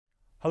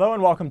Hello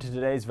and welcome to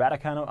today's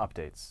Vaticano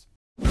Updates.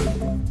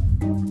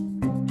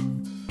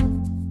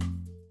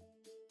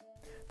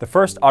 The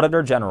first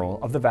Auditor General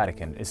of the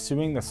Vatican is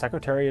suing the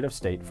Secretariat of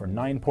State for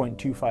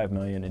 $9.25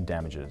 million in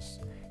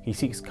damages. He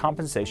seeks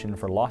compensation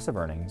for loss of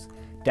earnings,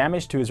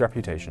 damage to his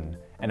reputation,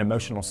 and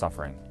emotional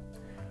suffering.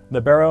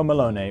 Libero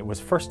Milone was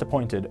first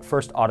appointed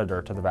first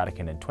auditor to the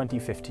Vatican in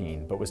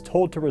 2015, but was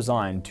told to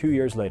resign 2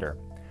 years later.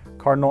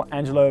 Cardinal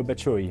Angelo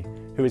Becciu,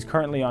 who is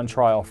currently on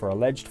trial for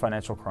alleged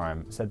financial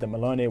crime, said that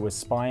Milone was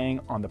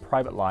spying on the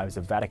private lives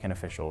of Vatican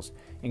officials,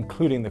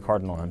 including the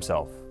Cardinal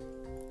himself.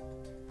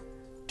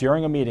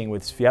 During a meeting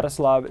with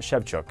Sviatoslav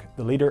Shevchuk,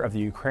 the leader of the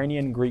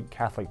Ukrainian Greek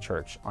Catholic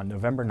Church, on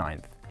November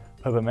 9th,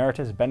 Pope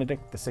Emeritus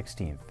Benedict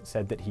XVI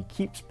said that he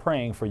keeps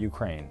praying for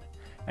Ukraine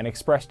and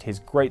expressed his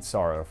great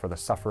sorrow for the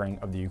suffering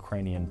of the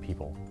Ukrainian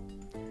people.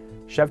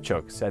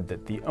 Shevchuk said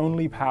that the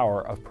only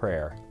power of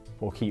prayer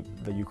will keep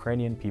the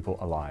Ukrainian people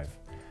alive,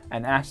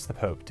 and asked the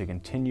Pope to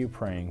continue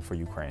praying for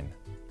Ukraine.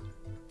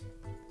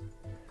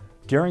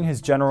 During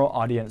his general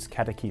audience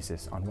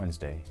catechesis on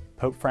Wednesday,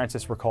 Pope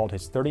Francis recalled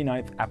his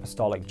 39th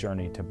apostolic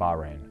journey to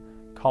Bahrain,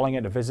 calling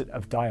it a visit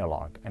of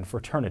dialogue and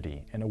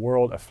fraternity in a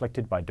world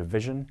afflicted by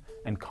division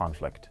and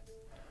conflict.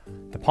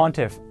 The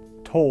pontiff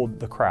told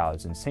the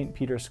crowds in St.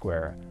 Peter's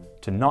Square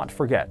to not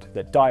forget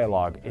that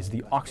dialogue is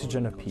the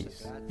oxygen of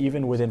peace,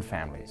 even within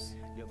families.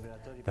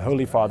 The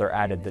Holy Father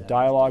added that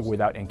dialogue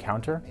without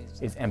encounter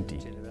is empty.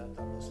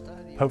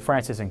 Pope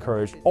Francis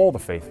encouraged all the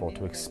faithful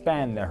to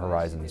expand their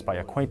horizons by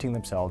acquainting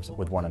themselves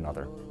with one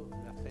another.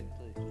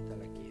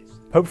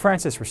 Pope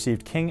Francis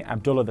received King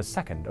Abdullah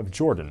II of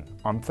Jordan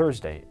on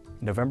Thursday,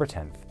 November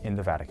 10th, in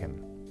the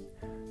Vatican.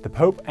 The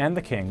Pope and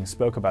the King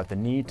spoke about the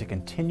need to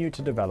continue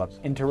to develop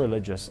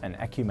interreligious and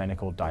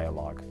ecumenical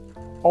dialogue,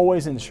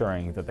 always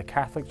ensuring that the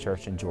Catholic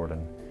Church in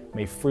Jordan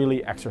may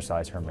freely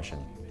exercise her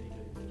mission.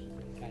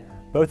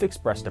 Both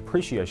expressed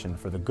appreciation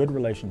for the good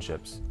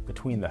relationships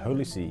between the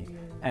Holy See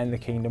and the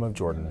Kingdom of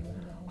Jordan,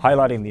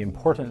 highlighting the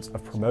importance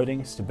of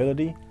promoting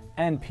stability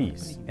and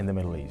peace in the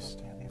Middle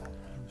East.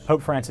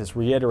 Pope Francis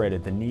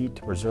reiterated the need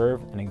to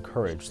preserve and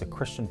encourage the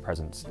Christian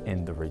presence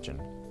in the region.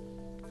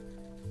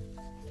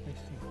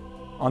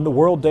 On the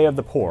World Day of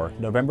the Poor,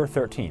 November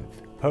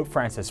 13th, Pope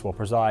Francis will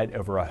preside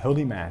over a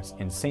Holy Mass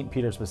in St.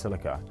 Peter's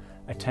Basilica,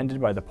 attended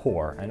by the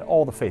poor and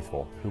all the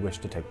faithful who wish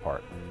to take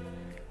part.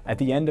 At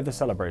the end of the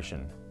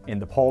celebration, in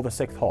the Paul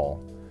VI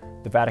Hall,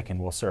 the Vatican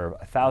will serve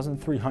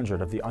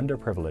 1,300 of the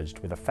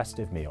underprivileged with a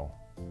festive meal.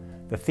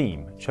 The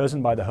theme,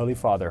 chosen by the Holy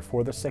Father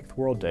for the 6th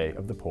World Day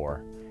of the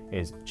Poor,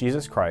 is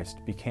Jesus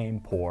Christ became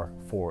poor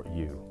for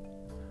you.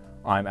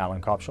 I'm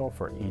Alan Kopschel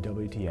for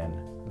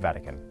EWTN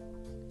Vatican.